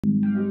Welcome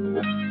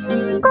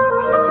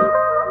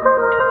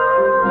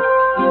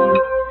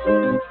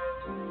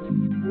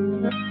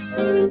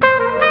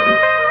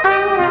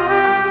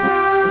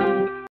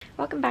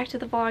back to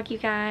the vlog, you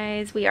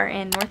guys. We are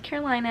in North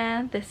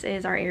Carolina. This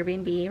is our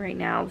Airbnb right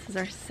now. This is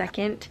our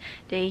second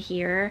day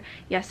here.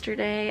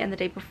 Yesterday and the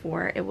day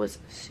before it was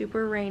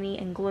super rainy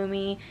and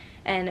gloomy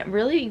and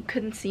really you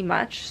couldn't see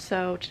much,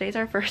 so today's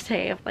our first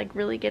day of like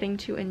really getting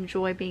to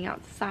enjoy being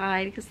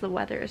outside because the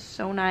weather is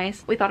so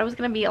nice. We thought it was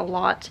gonna be a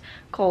lot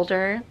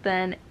colder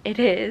than it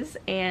is,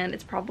 and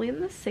it's probably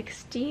in the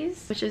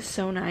 60s, which is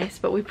so nice,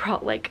 but we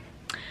brought like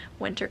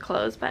winter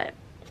clothes, but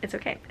it's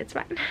okay, it's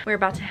fine. We're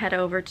about to head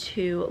over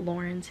to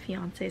Lauren's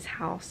fiance's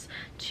house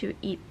to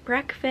eat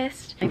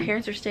breakfast. My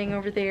parents are staying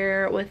over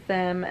there with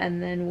them,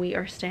 and then we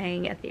are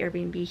staying at the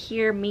Airbnb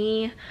here.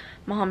 Me,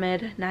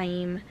 Mohammed,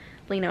 Naeem,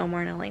 Lena,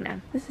 Omar, and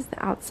Elena. This is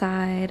the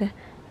outside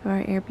of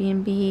our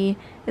Airbnb.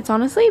 It's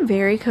honestly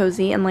very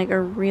cozy and like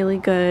a really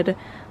good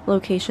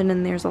location,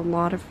 and there's a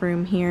lot of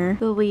room here.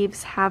 The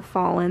leaves have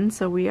fallen,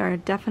 so we are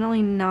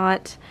definitely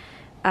not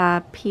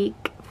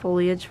peak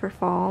foliage for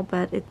fall,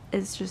 but it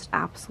is just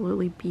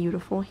absolutely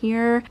beautiful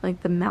here.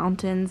 Like the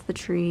mountains, the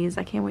trees.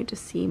 I can't wait to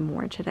see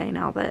more today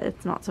now that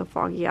it's not so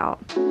foggy out.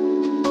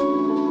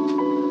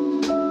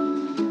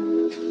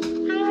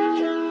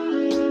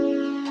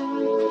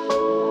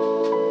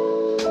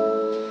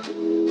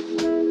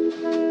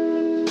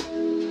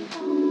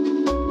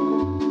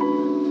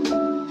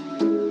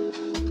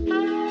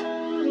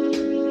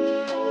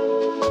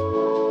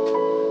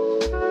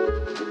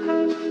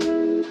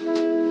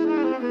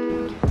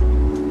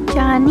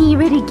 Johnny, you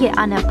ready to get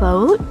on a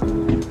boat?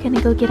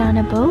 Gonna go get on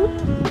a boat?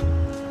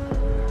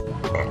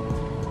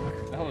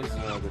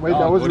 Wait,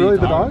 that was really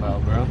the dog?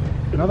 About,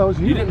 no, that was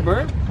you. You didn't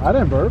burp? I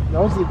didn't burp.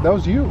 That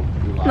was you.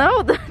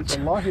 No,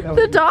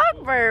 the dog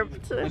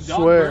burped. I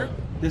swear.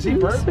 Does he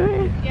burp?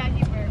 Yeah,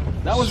 he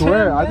burped. That was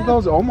swear. him, I thought that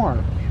was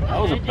Omar. That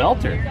was a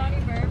belter.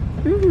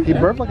 He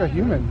burped like a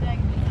human.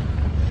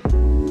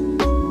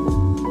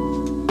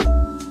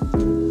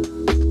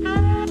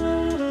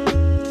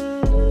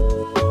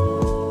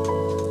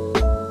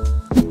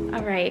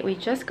 We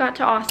just got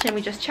to Austin.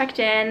 We just checked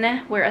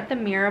in. We're at the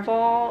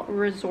Miraval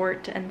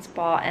Resort and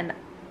Spa, and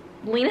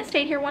Lena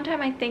stayed here one time,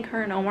 I think,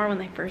 her and Omar, when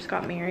they first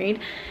got married,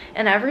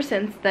 and ever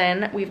since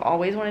then we've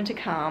always wanted to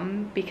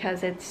come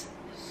because it's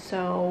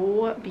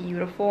so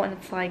beautiful and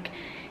it's like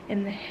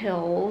in the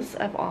hills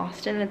of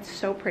Austin. It's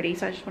so pretty,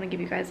 so I just want to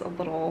give you guys a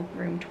little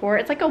room tour.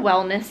 It's like a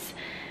wellness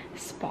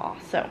spa,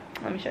 so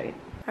let me show you.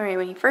 All right,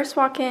 when you first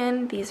walk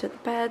in, these are the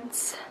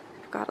beds.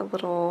 I've got a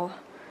little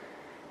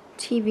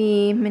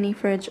TV mini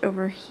fridge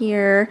over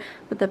here,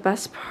 but the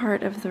best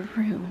part of the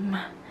room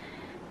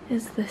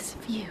is this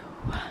view.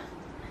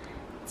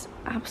 It's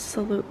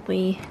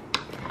absolutely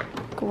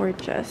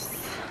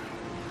gorgeous.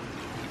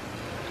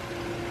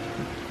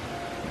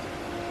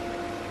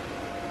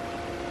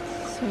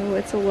 So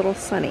it's a little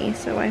sunny,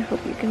 so I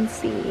hope you can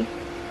see.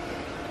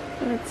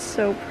 But it's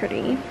so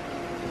pretty.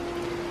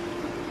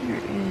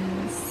 There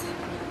is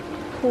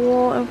a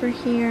pool over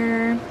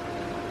here,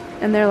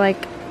 and they're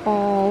like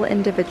all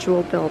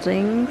individual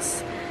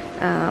buildings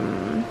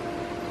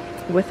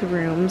with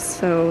rooms,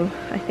 so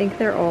I think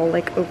they're all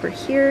like over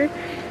here.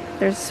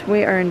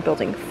 We are in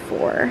building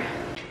 4.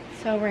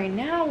 So right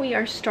now we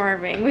are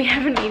starving. We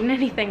haven't eaten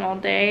anything all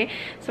day,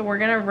 so we're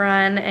gonna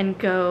run and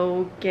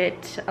go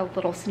get a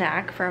little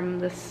snack from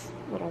this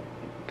little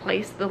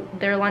place.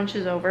 Their lunch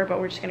is over, but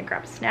we're just gonna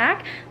grab a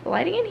snack. The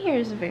lighting in here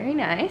is very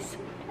nice.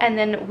 And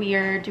then we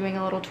are doing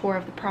a little tour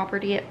of the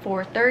property at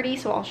 4:30,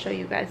 so I'll show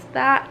you guys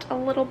that a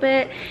little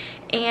bit.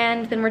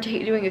 And then we're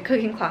doing a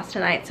cooking class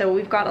tonight, so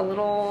we've got a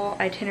little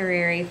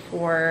itinerary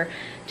for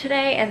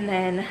today and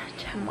then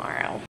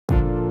tomorrow.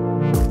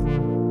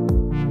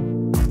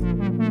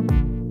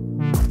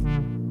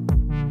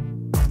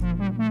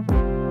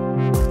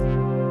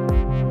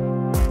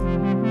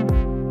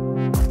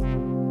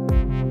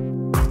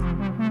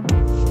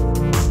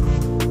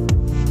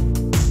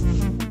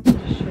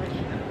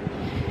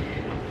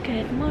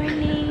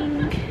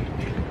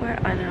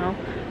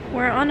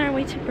 We're on our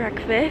way to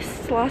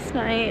breakfast. Last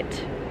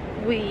night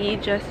we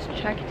just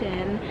checked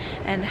in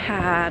and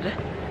had,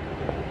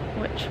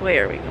 which way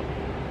are we going?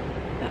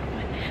 That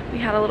way. We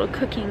had a little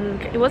cooking,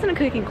 it wasn't a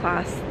cooking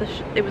class,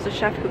 it was a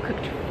chef who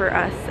cooked for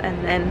us,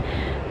 and then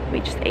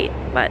we just ate.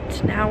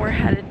 But now we're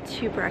headed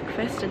to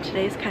breakfast, and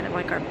today's kind of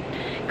like our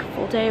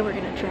full day. We're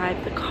gonna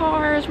drive the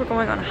cars, we're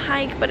going on a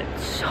hike, but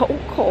it's so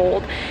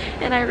cold,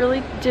 and I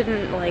really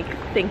didn't like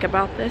think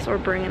about this or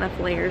bring enough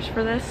layers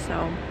for this,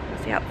 so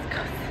we'll see how this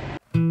goes.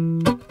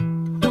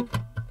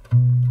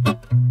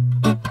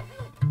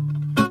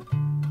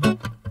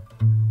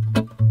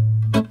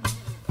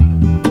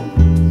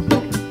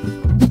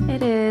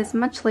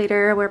 Much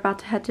later, we're about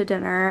to head to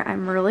dinner.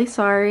 I'm really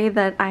sorry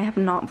that I have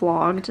not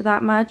vlogged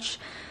that much.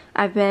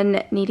 I've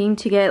been needing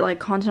to get like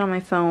content on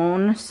my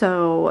phone,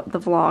 so the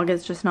vlog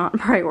is just not a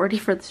priority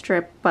for this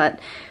trip, but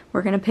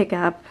we're gonna pick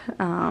up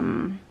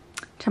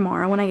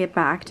tomorrow when I get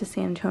back to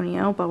San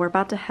Antonio, but we're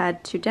about to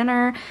head to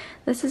dinner.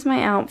 This is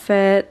my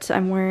outfit.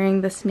 I'm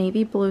wearing this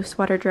navy blue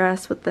sweater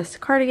dress with this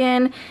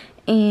cardigan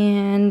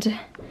and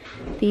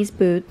these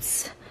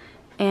boots.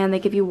 And they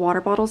give you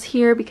water bottles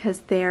here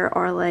because there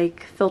are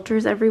like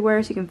filters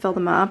everywhere so you can fill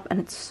them up, and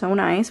it's so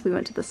nice. We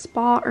went to the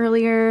spa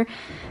earlier.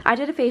 I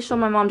did a facial,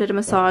 my mom did a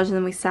massage, and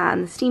then we sat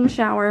in the steam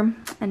shower,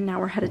 and now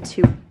we're headed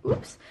to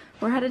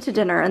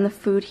dinner. And the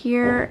food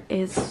here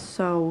is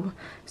so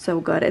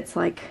good. It's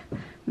like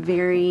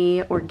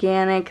very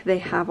organic. They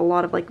have a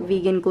lot of like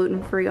vegan,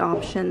 gluten-free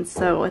options,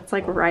 so it's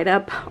like right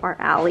up our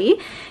alley.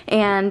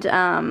 And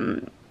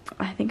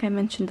I think I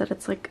mentioned that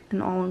it's like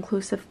an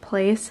all-inclusive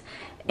place,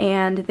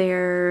 and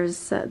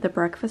there's the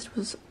breakfast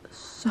was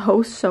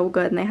so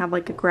good, and they have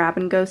like a grab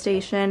and go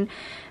station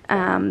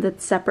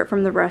that's separate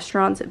from the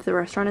restaurants if the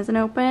restaurant isn't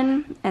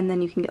open, and then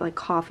you can get like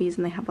coffees,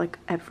 and they have like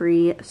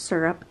every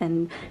syrup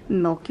and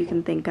milk you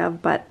can think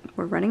of. But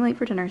we're running late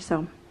for dinner,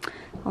 so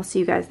I'll see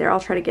you guys there. I'll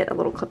try to get a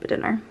little clip of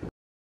dinner.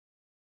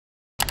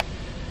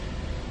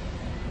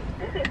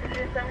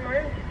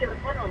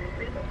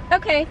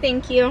 Okay,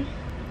 thank you.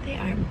 They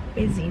are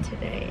busy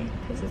today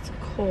because it's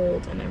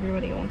cold and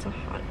everybody wants a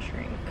hot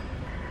drink.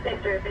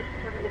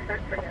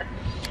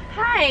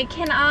 Hi,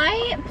 can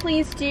I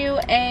please do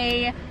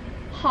a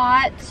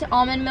hot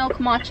almond milk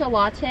matcha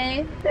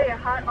latte? Say a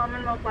hot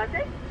almond milk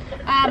latte?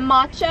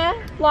 Matcha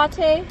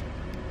latte.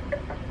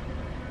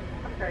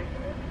 I'm sorry,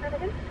 can you say that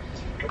again?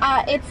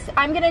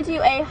 I'm gonna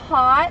do a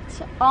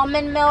hot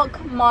almond milk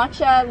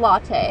matcha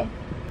latte.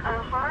 A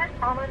hot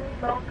almond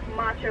milk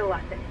matcha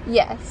latte.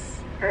 Yes.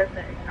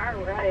 Perfect.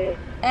 Alright.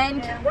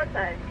 And what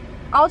size?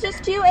 I'll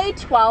just do a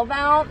 12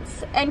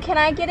 ounce. And can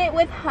I get it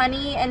with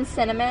honey and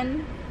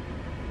cinnamon?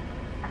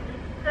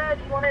 You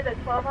wanted a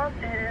 12 ounce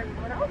and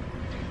what else?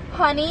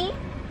 Honey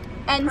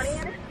and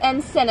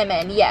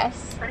cinnamon,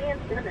 yes. Honey and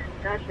cinnamon.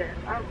 Gotcha.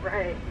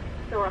 Alright.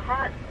 So a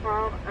hot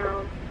 12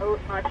 ounce oat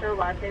matcha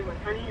latte with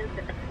honey and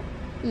cinnamon.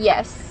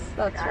 Yes,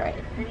 that's right.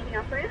 Anything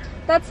else for you?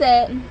 That's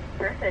it.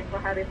 Perfect. We'll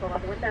have you pull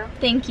out the window.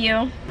 Thank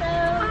you. So,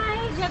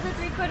 hi, do you have the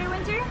 3/4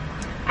 winter?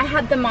 I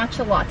had the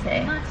matcha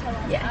latte. Matcha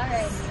latte.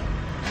 Yes.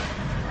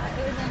 Alrighty.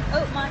 It was an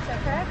oat matcha,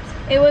 correct?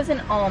 It was an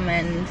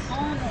almond.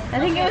 Almond. I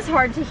think it was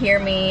hard to hear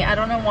me. I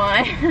don't know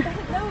why.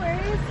 No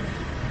worries.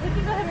 We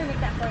can go ahead and make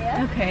that for you.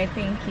 Okay,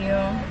 thank you.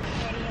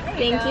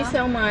 Alrighty, Thank you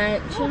so much.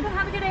 Welcome.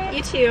 Have a good day.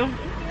 You too.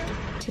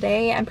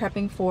 Today I'm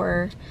prepping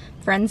for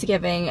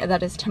Friendsgiving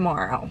that is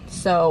tomorrow.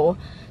 So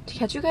to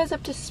catch you guys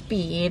up to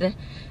speed,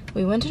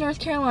 we went to North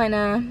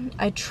Carolina.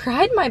 I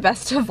tried my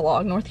best to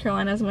vlog North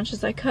Carolina as much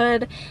as I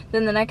could.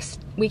 Then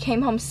we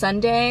came home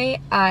Sunday.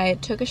 I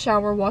took a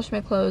shower, washed my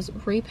clothes,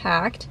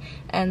 repacked,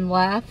 and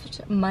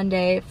left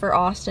Monday for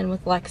Austin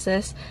with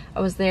Lexus.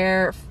 I was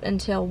there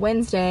until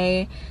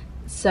Wednesday.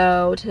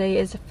 So today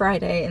is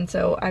Friday, and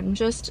so I'm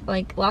just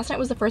like, last night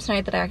was the first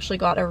night that I actually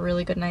got a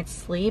really good night's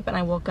sleep, and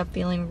I woke up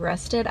feeling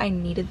rested. I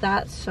needed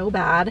that so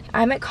bad.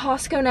 I'm at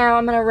Costco now.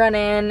 I'm gonna run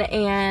in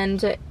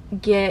and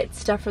get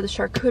stuff for the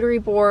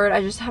charcuterie board.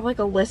 I just have like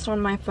a list on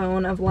my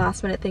phone of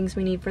last minute things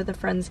we need for the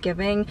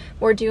Friendsgiving.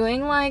 We're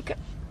doing like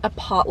a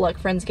potluck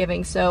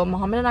Friendsgiving, so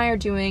Mohammed and I are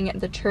doing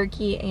the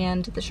turkey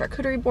and the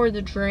charcuterie board,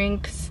 the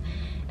drinks,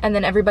 and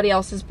then everybody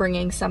else is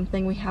bringing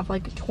something. We have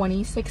like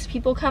 26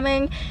 people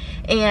coming,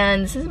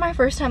 and this is my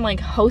first time like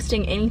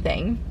hosting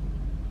anything,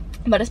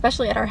 but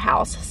especially at our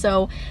house,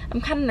 so I'm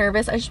kind of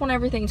nervous. I just want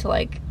everything to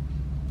like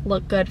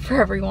look good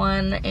for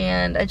everyone,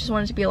 and I just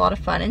want it to be a lot of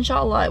fun.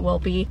 Inshallah it will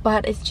be,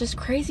 but it's just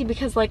crazy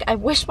because like I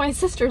wish my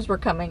sisters were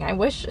coming. I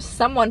wish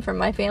someone from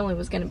my family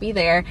was gonna be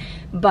there,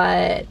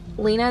 but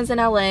Lena's in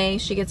LA.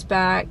 She gets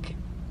back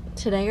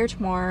today or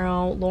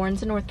tomorrow.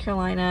 Lauren's in North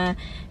Carolina,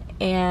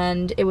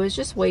 and it was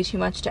just way too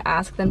much to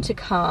ask them to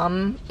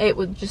come. It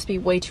would just be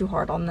way too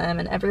hard on them,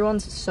 and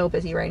everyone's so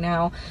busy right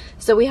now.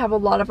 So we have a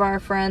lot of our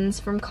friends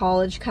from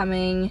college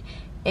coming,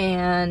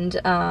 and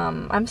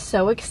I'm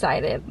so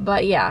excited.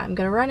 But yeah, I'm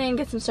gonna run in,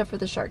 get some stuff for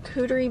the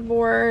charcuterie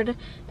board,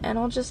 and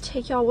I'll just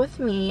take y'all with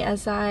me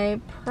as I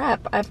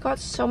prep. I've got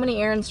so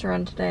many errands to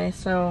run today,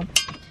 so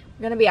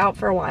I'm gonna be out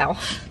for a while.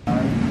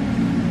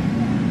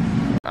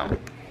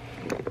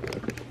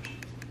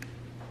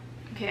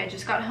 Okay, I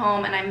just got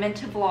home and I meant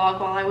to vlog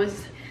while I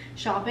was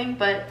shopping,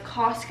 but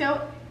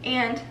Costco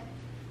and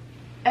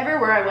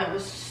everywhere I went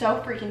was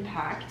so freaking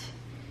packed.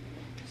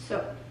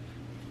 So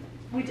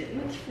we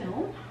didn't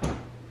film.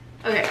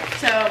 Okay,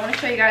 so I want to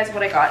show you guys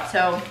what I got.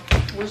 So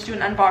we'll just do an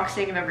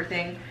unboxing of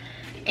everything.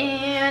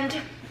 And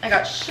I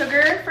got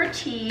sugar for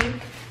tea,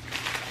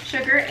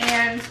 sugar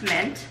and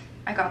mint.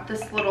 I got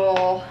this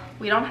little,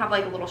 we don't have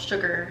like a little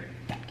sugar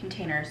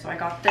container, so I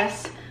got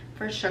this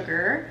for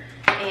sugar.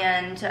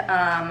 And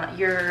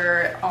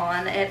you're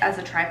on it as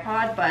a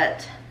tripod,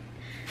 but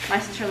my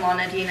sister-in-law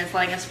Nadine is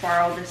letting us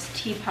borrow this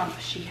tea pump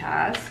she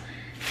has.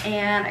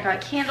 And I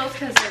got candles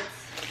because it's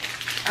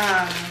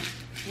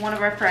one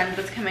of our friends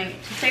that's coming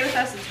to stay with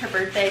us. It's her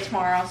birthday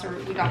tomorrow, so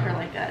we got her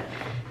like a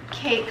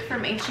cake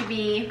from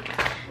H-E-B.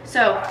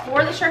 So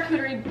for the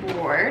charcuterie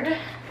board,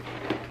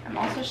 I'm I'm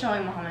also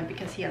showing Mohammed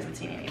because he hasn't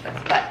seen any of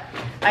this, but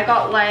I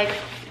got like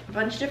a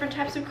bunch of different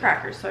types of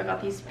crackers. So I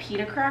got these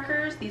pita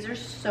crackers. These are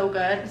so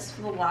good. This is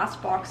the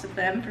last box of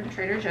them from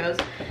Trader Joe's.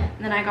 And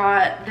then I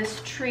got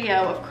this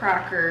trio of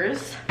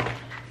crackers,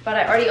 but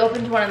I already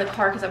opened one in the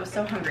car because I was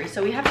so hungry.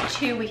 So we have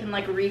 2 we can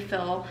like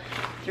refill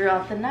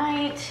throughout the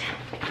night.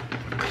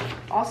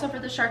 Also for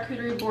the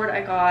charcuterie board, I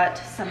got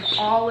some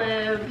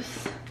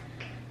olives,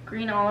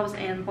 green olives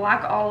and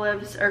black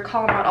olives, or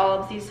Kalamata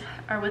olives. These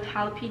are with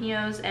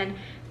jalapenos and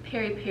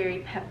peri-peri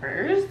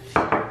peppers.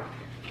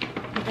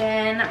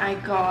 Then I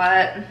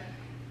got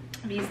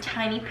these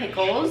tiny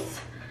pickles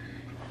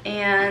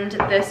and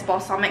this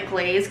balsamic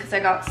glaze because I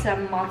got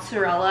some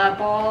mozzarella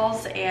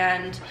balls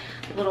and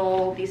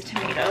these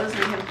tomatoes, and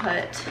we can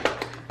put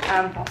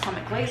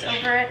balsamic glaze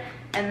over it.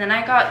 And then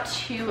I got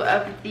 2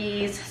 of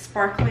these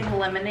sparkling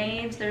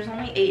lemonades. There's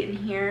only 8 in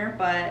here,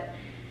 but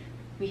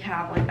we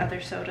have like other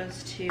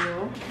sodas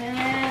too.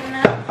 Then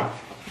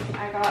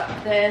I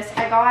got this.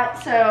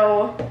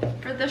 So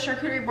for the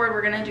charcuterie board,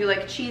 we're gonna do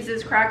like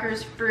cheeses,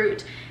 crackers,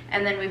 fruit,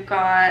 and then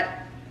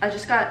I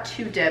just got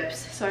 2 dips.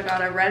 So I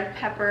got a red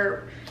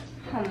pepper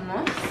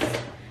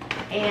hummus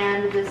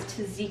and this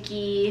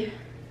tzatziki.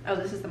 Oh,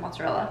 this is the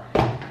mozzarella.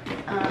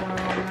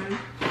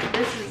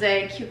 This is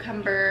a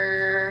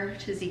cucumber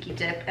tzatziki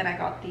dip, and I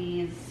got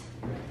these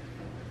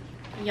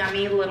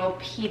yummy little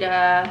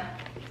pita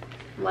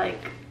like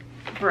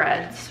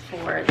breads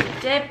for the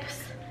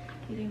dips.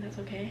 You think that's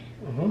okay?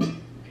 Okay.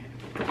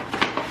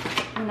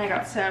 And I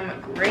got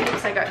some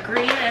grapes. I got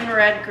green and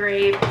red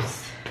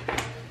grapes.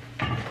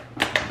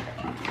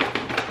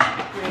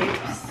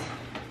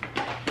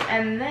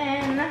 And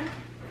then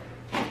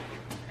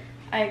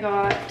I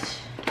got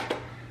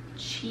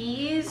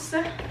cheese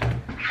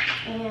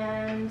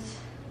and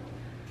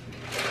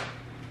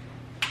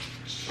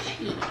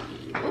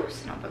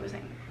oops, not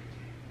focusing.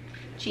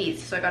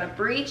 Cheese. So I got a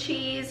brie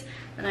cheese,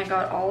 and I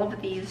got all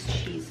of these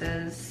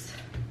cheeses.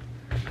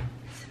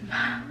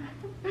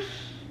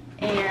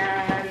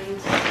 And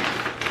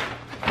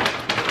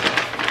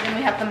then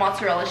we have the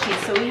mozzarella cheese.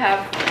 So we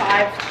have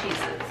 5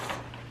 cheeses.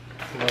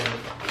 11.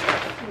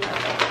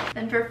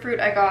 Then for fruit,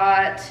 I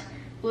got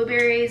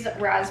blueberries,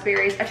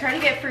 raspberries. I tried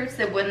to get fruits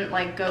that wouldn't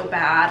like go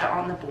bad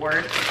on the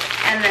board.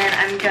 And then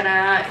I'm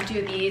gonna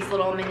do these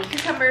little mini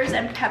cucumbers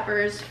and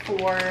peppers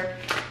for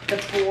the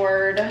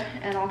board,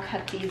 and I'll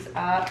cut these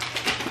up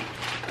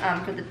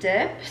for the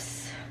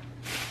dips.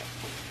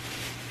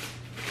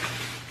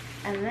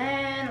 And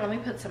then let me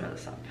put some of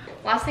this up.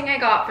 Last thing I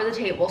got for the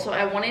table, so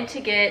I wanted to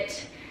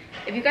get,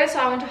 if you guys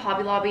saw, I went to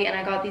Hobby Lobby and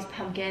I got these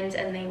pumpkins,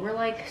 and they were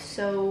like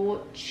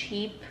so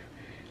cheap.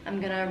 I'm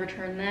gonna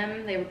return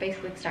them. They were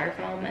basically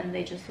styrofoam, and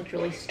they just looked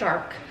really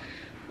stark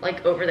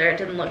like over there. It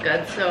didn't look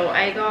good. So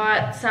I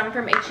got some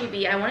from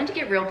HEB. I wanted to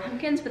get real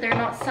pumpkins, but they're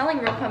not selling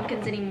real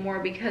pumpkins anymore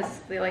because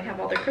they like have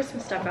all their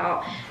Christmas stuff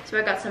out. So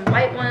I got some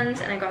white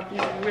ones, and I got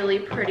these really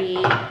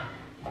pretty,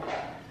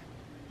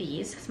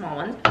 these small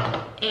ones.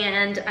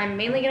 And I'm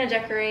mainly gonna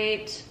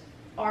decorate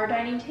our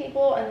dining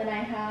table, and then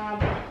I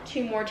have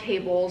 2 more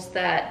tables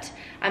that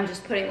I'm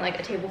just putting like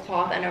a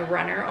tablecloth and a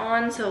runner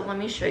on. So let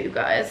me show you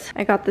guys.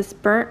 I got this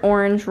burnt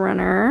orange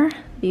runner,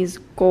 these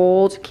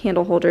gold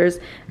candle holders,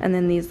 and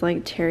then these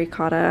like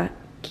terracotta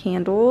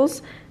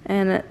candles,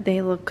 and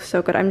they look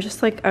so good. I'm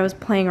just like, I was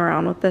playing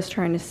around with this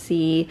trying to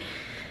see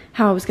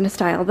how I was gonna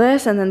style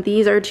this. And then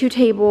these are 2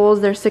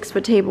 tables. They're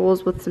 6-foot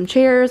tables with some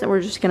chairs, and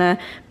we're just gonna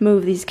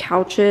move these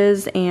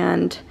couches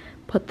and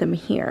put them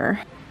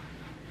here.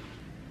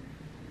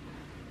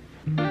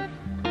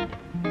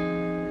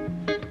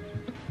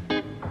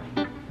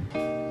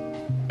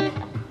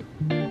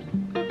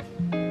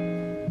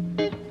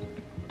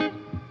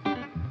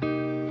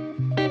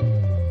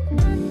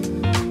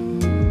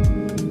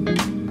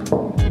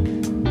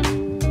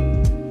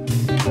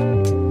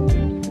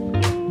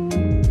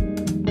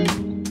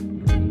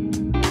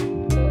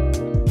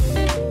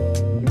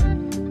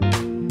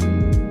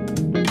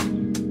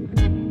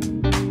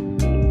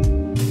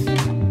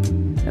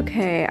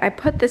 I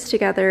put this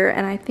together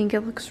and I think it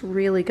looks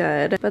really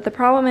good, but the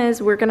problem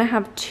is we're gonna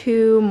have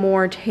 2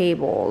 more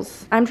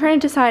tables. I'm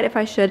trying to decide if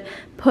I should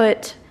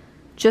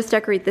just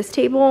decorate this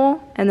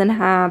table and then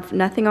have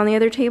nothing on the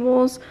other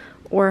tables,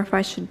 or if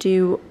I should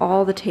do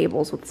all the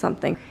tables with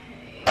something.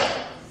 Let's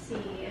see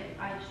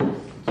if I just do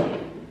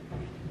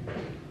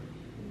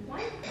one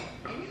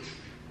thing.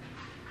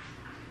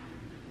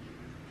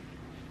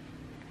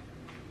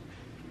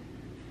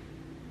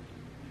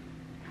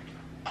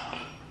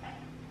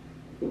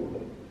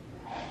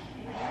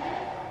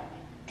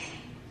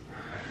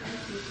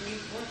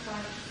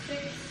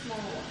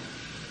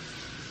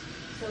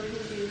 So we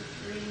can do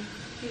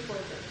 3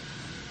 fourths.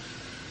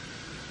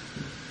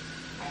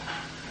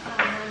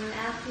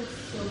 Math is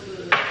so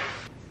good.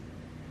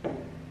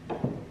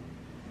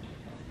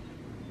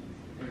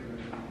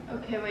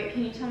 Okay, wait,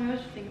 can you tell me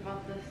what you think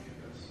about this?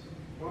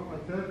 Well,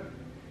 like that.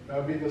 That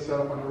would be the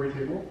setup on every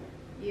table.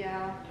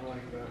 Yeah. I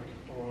like that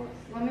a lot.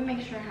 Let me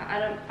make sure I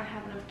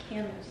have enough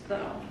candles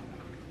though.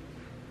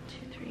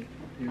 2, 3,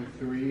 4. You have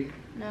 3.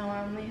 No,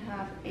 I only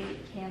have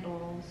 8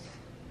 candles.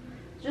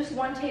 Just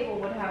one table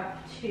would have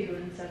 2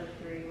 instead of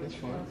 3, which That's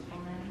fine. was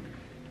fine.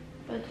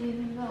 But do you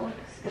think that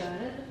looks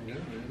good? Yeah,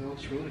 that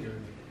looks really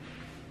good.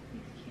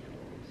 These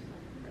candles.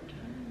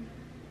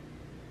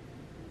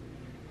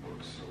 That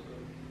looks so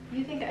good.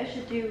 You think I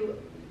should do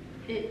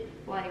it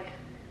like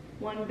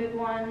one big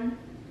one?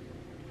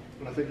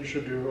 And I think you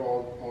should do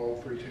all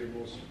 3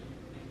 tables.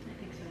 I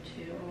think so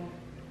too.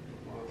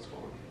 Well, that's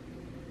fine.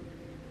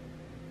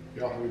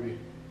 Yeah, Habibi.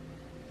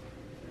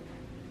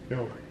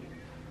 Yo.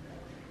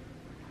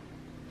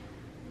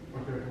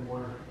 Okay, from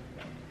where?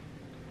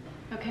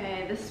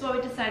 Okay, this is what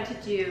we decided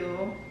to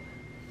do.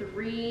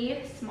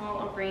 3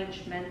 small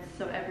arrangements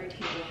so every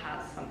table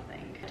has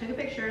something. I took a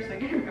picture so I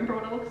can remember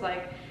what it looks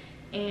like,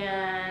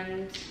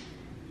 and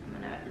I'm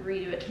gonna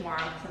redo it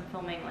tomorrow because I'm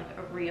filming like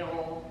a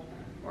reel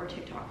or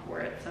TikTok for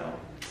it, so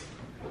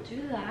we'll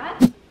do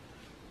that.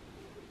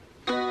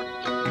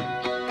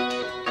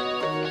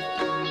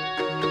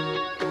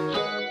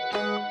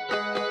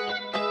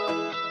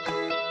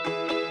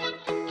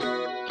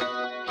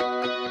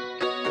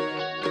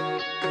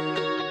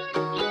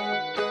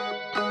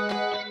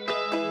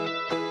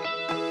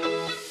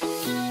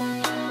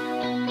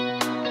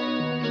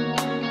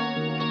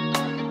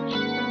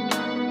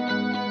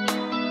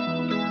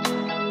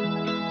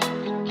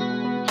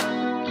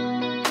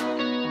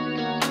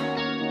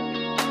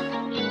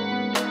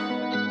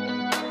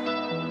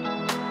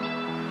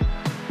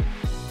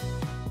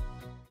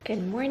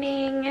 Good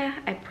morning.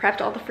 I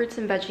prepped all the fruits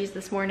and veggies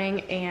this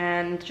morning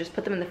and just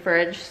put them in the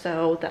fridge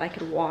so that I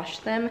could wash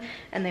them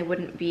and they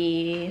wouldn't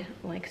be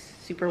like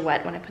super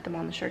wet when I put them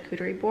on the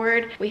charcuterie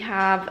board. We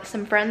have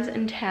some friends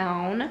in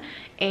town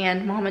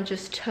and Mama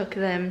just took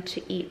them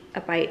to eat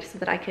a bite so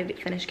that I could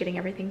finish getting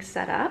everything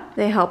set up.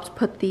 They helped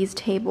put these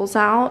tables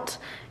out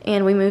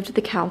and we moved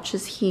the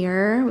couches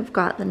here. We've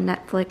got the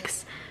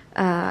Netflix,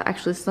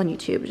 actually this is on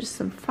YouTube, just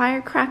some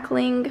fire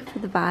crackling for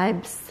the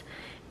vibes.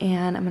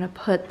 And I'm gonna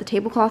put the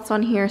tablecloths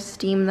on here,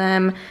 steam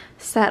them,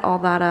 set all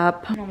that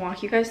up. I'm gonna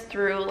walk you guys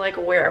through like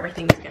where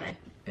everything's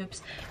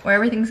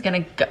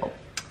gonna go.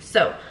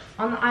 So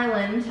on the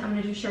island, I'm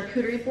gonna do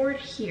charcuterie board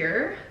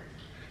here.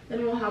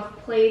 Then we'll have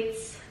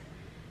plates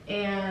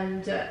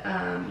and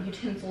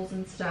utensils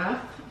and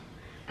stuff.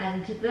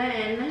 And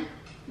then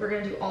we're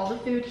gonna do all the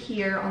food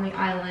here on the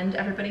island.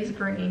 Everybody's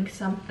bringing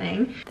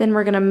something. Then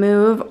we're gonna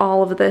move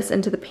all of this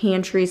into the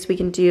pantry so we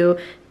can do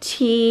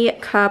tea,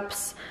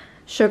 cups,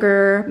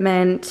 sugar,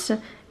 mint,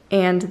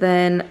 and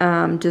then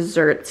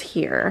desserts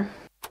here.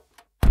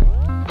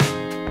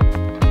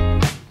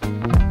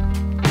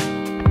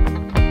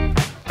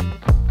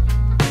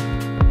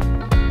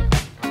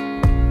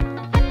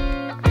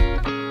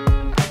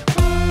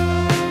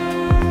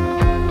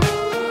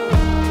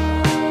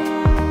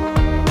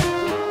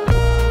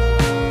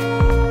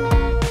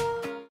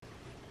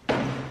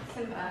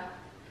 Simba,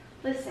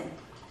 listen,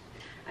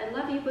 I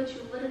love you, but you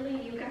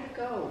gotta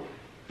go.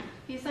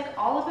 He's like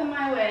all up in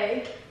my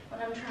way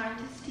when I'm trying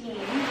to steam.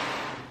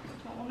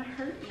 Don't want to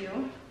hurt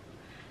you.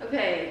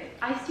 Okay,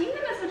 I steamed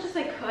them as much as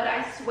I could.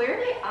 I swear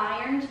they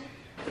ironed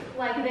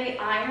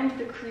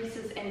the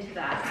creases into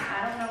that.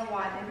 I don't know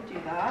why they would do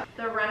that.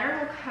 The runner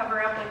will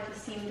cover up like the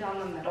seam down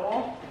the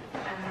middle,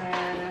 and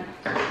then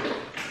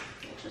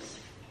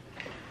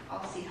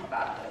I'll see how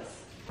bad it is.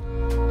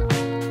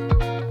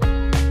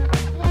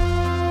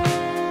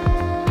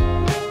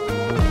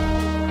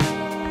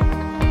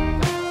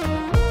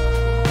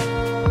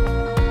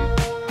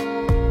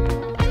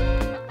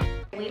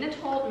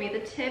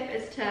 Tip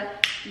is to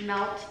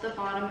melt the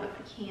bottom of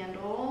the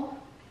candle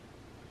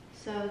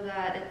so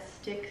that it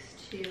sticks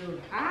to,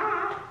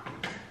 oh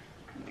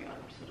my god,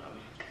 I'm so dumb.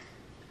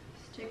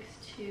 Sticks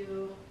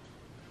to,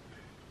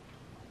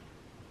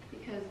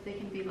 because they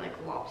can be like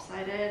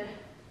lopsided.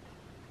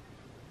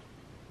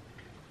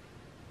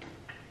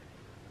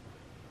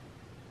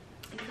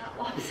 Is that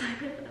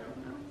lopsided? I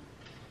don't know.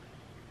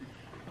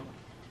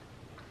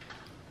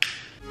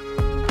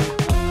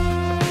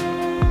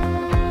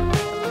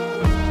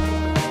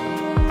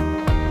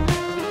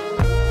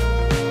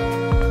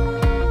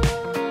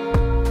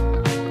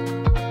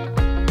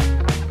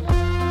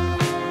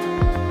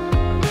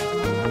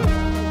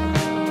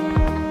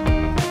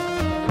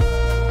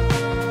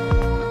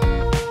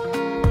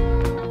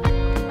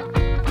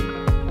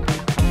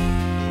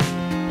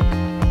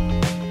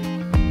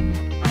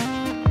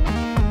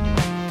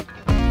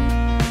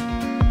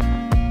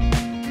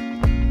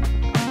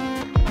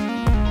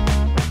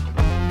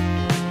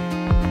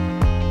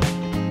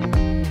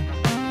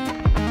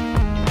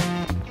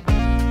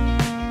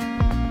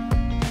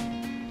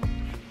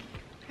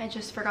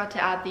 Just forgot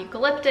to add the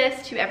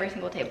eucalyptus to every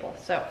single table,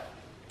 so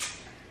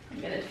I'm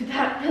gonna do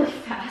that really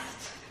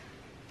fast.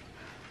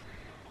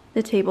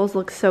 The tables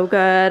look so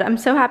good. I'm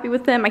so happy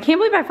with them. I can't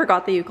believe I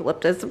forgot the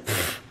eucalyptus.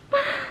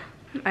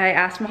 I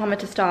asked Muhammad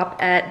to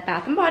stop at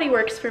Bath & Body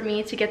Works for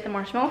me to get the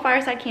marshmallow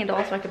fireside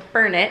candle so I could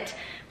burn it.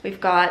 We've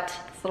got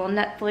this little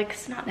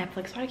Netflix, not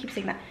Netflix, why do I keep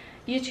saying that?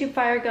 YouTube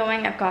fire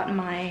going. I've got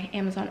my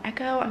Amazon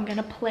Echo. I'm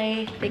gonna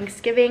play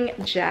Thanksgiving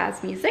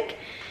jazz music.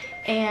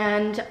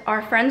 And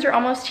our friends are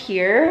almost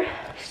here,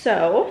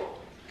 so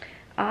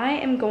I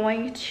am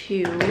going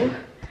to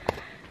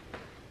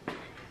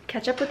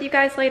catch up with you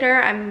guys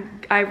later.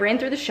 I ran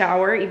through the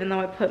shower even though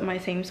I put my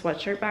same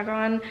sweatshirt back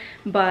on,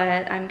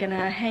 but I'm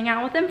gonna hang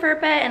out with them for a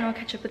bit and I'll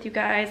catch up with you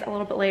guys a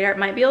little bit later. It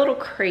might be a little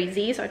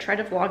crazy, so I tried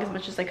to vlog as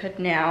much as I could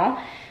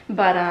now,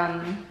 but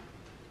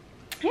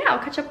yeah, I'll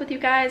catch up with you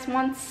guys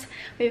once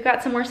we've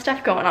got some more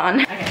stuff going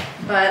on. Okay,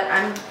 but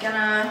I'm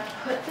gonna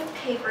put the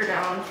paper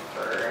down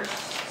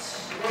first.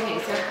 Okay,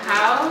 so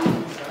how do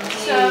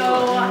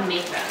you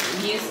make them?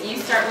 You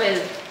start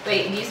with,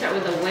 wait, do you start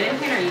with a wooden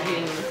pin or are you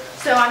doing?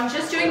 So I'm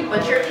just doing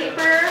butcher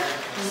paper.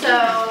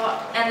 So,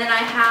 and then I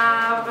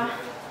have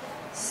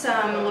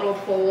some little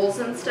bowls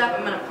and stuff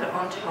I'm gonna put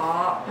on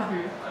top.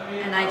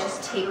 And I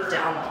just tape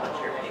down the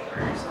butcher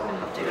paper. So I'll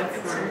have to go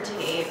get some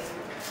tape.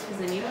 Is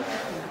the needle?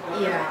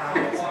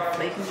 Yeah,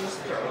 so you can just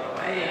throw it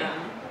away.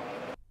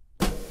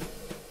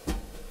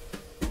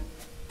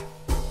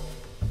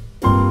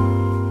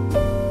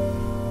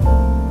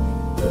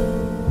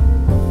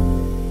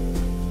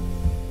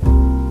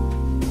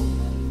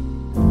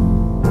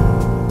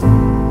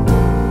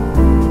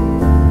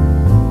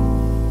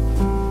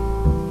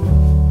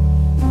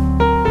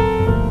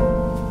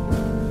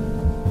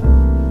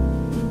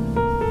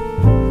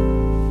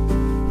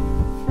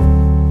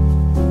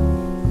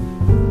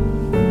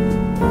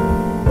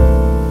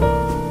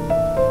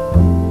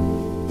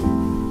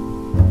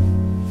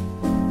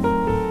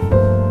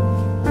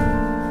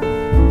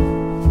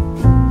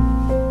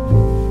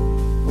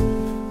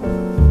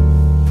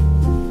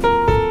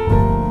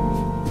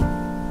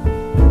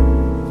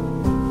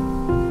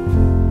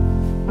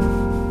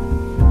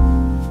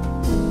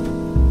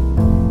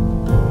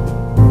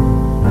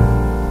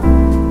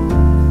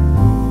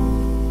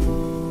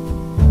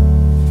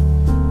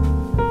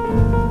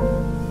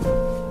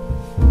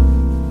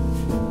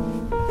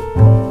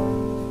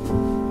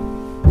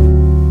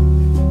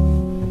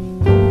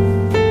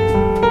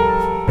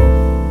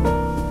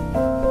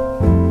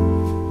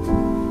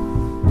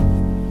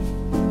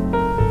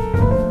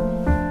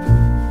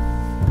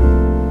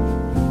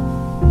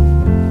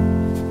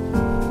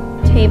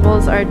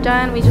 Tables are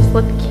done. We just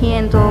lit the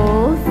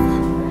candles.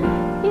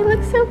 They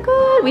look so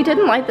good. We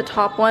didn't light the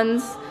top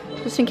ones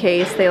just in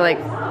case they like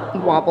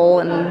wobble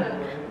and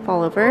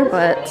fall over,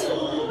 but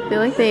I feel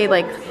like they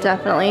like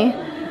definitely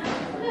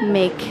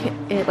make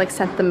it like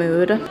set the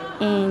mood.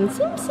 And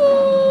Sim,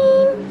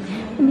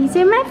 and these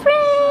are my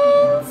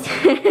friends.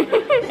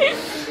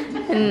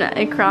 And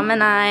Ikram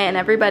and I and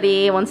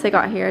everybody, once they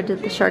got here, did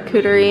the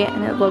charcuterie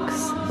and it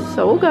looks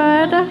so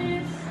good.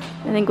 I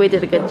think we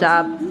did a good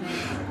job.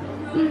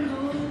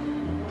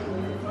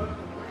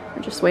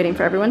 We're just waiting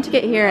for everyone to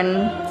get here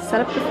and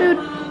set up the food.